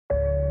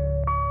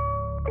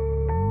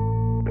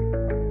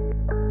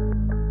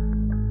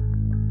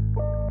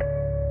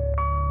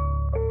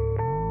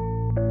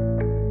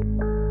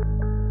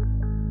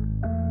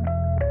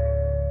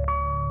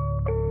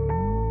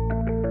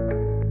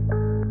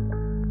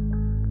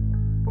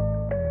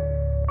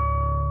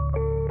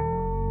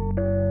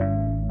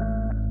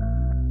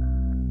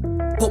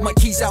Pull my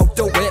keys out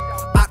the whip,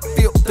 I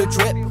feel the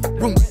drip.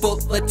 Room full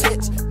of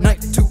tits,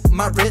 knife to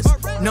my wrist,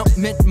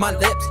 numbing my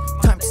lips,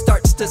 time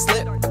starts to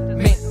slip.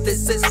 Man,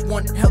 this is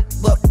one hell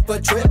of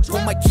a trip. Pull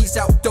my keys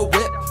out the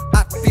whip,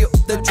 I feel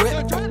the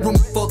drip. Room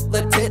full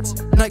of tits,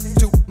 knife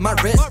to my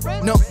wrist,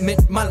 numbing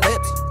my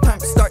lips, time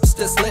starts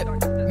to slip.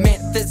 Man,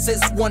 this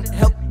is one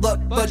hell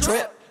of a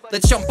trip.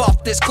 Let's jump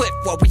off this cliff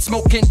while we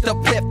smoking the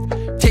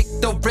piff. Take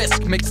the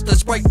risk, mix the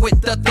Sprite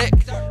with the thick.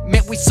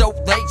 Man, we so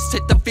laced,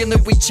 hit the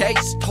feeling we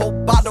chased. Whole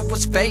bottle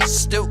was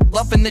faced, still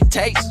loving the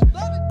taste.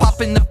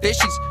 Popping the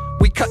fishies,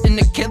 we cutting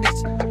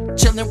Achilles.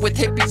 Chilling with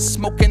hippies,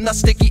 smoking the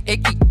sticky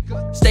icky.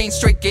 Staying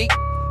straight geek,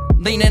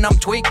 leaning I'm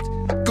tweaked.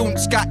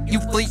 Goons got you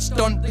fleeced,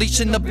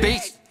 unleashing the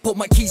beast. Pull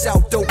my keys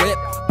out the whip,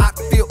 I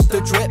feel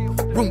the drip.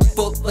 Room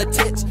full of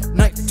tits,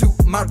 knife to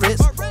my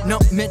wrist,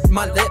 numbing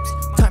my lips,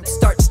 time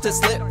starts to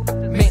slip.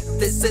 Man,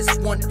 this is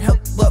one hell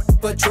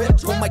of a trip.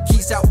 Pull my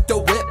keys out the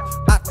whip,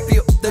 I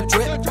feel the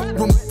drip.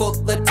 Room full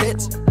of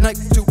tits,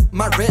 knife to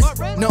my wrist,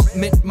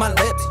 numbing my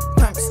lips,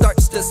 time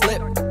starts to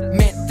slip.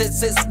 Man,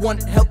 this is one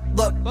hell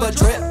of a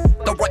trip.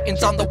 The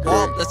writing's on the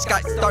wall, the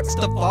sky starts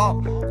to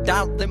fall.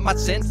 Down in my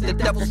sins, the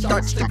devil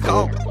starts to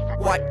call.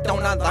 Why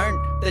don't I learn?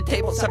 The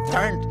tables have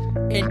turned.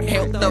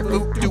 Inhale the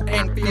voodoo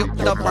and feel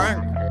the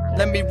burn.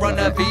 Let me run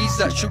a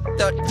visa, shoot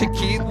the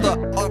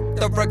tequila off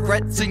the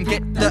regrets and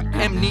get the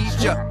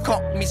amnesia.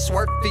 Call me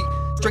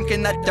swervy,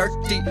 drinking that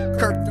dirty,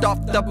 curved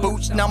off the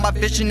booze, now my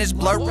vision is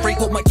blurry.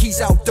 Pull my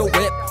keys out the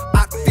whip,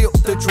 I feel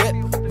the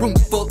drip. Room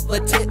full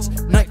of tits,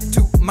 knife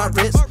to my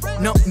wrist,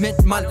 numbing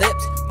my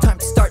lips, time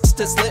starts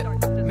to slip.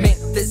 Man,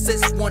 this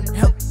is one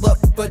hell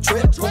of a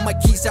trip. Pull my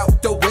keys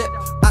out the whip,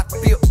 I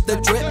feel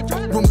the drip.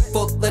 Room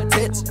full of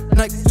tits,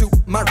 knife to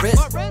my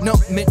wrist,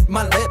 numbing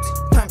my lips,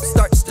 time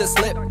starts to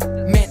slip.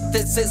 Man,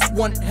 this is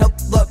one hell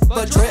of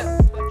a trip.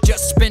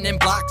 Just spinning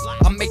blocks,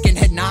 I'm making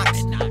head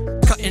knocks,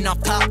 cutting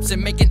off tops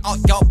and making all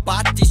y'all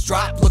bodies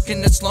drop.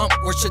 Looking to slump,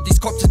 or should these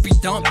corpses be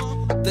dumped?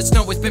 The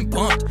snow has been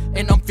bumped,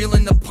 and I'm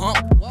feeling the pump.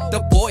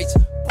 The boys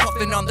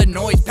puffing on the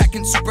noise,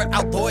 packing super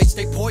alloys.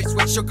 Stay poised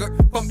with sugar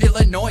from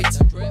Illinois.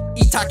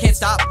 Etoc can't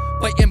stop,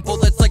 biting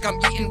bullets like I'm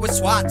eating with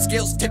SWAT.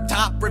 Skills tip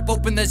top, rip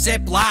open the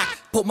ziplock.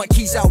 Pull my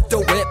keys out the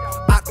whip,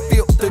 I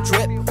feel the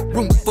drip.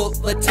 Room full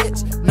of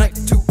tits, knife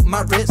to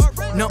my wrist,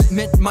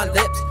 numbing my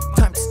lips,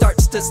 time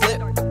starts to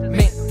slip.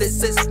 Man,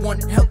 this is one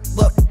hell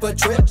of a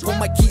trip. Pull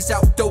my keys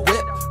out the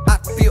whip, I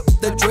feel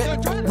the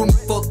drip. Room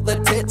full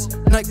of tits,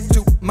 knife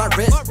to my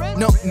wrist,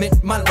 numbing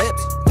my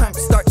lips, time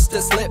starts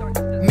to slip.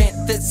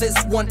 Man, this is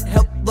one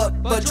hell